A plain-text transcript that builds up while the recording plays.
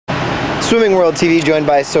Swimming World TV, joined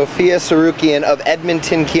by Sophia Saroukian of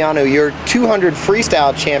Edmonton, Keyano, your 200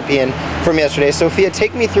 freestyle champion from yesterday. Sophia,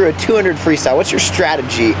 take me through a 200 freestyle. What's your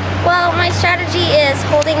strategy? Well, my strategy is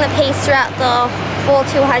holding the pace throughout the full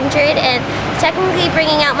 200 and technically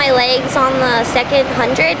bringing out my legs on the second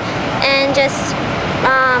 100 and just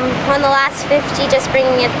on the last 50 just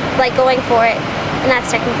bringing it, like going for it. And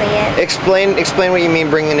that's technically it. Explain what you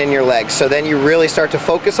mean bringing in your legs. So then you really start to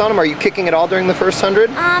focus on them? Are you kicking it all during the first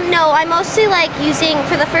 100? No, I mostly like using,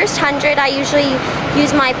 for the first 100, I usually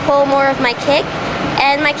use my pull more of my kick.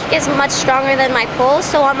 And my kick is much stronger than my pull.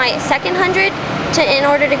 So on my second 100, in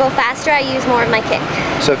order to go faster, I use more of my kick.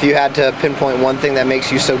 So if you had to pinpoint one thing that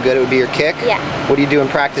makes you so good, it would be your kick? Yeah. What do you do in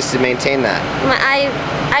practice to maintain that?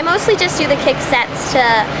 I mostly just do the kick sets to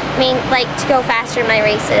go faster in my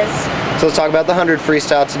races. So let's talk about the 100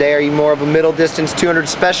 freestyle today. Are you more of a middle distance 200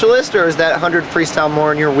 specialist, or is that 100 freestyle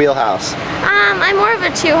more in your wheelhouse? I'm more of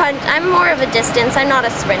a 200. I'm more of a distance. I'm not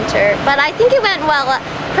a sprinter, but I think it went well.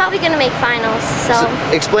 Probably gonna make finals. So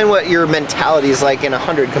explain what your mentality is like in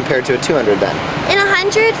 100 compared to a 200 then. In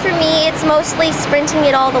 100, for me, it's mostly sprinting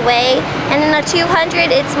it all the way, and in a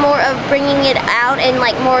 200, it's more of bringing it out and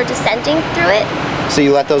more descending through it. So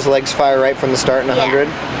you let those legs fire right from the start in 100?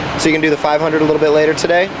 Yeah. So you can do the 500 a little bit later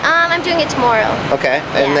today? I'm doing it tomorrow. Okay,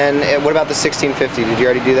 and then what about the 1650? Did you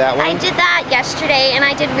already do that one? I did that yesterday and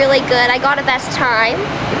I did really good. I got a best time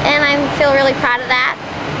and I feel really proud of that.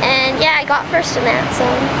 And yeah, I got first in that,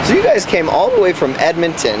 So you guys came all the way from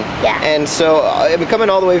Edmonton. Yeah. And so, coming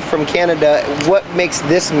all the way from Canada, what makes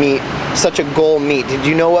this meet such a goal meet? Did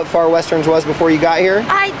you know what Far Westerns was before you got here?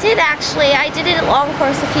 I did actually. I did it at long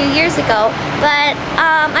course a few years ago. But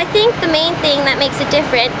I think the main thing that makes it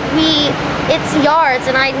different, it's yards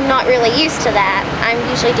and I'm not really used to that. I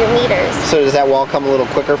usually do meters. So does that wall come a little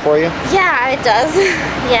quicker for you? Yeah, it does.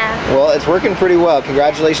 Yeah. Well, it's working pretty well.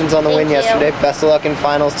 Congratulations on the win Thank you. yesterday. Best of luck in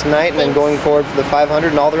finals tonight and then going forward for the 500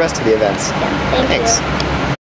 and all the rest of the events. Yeah, thank you.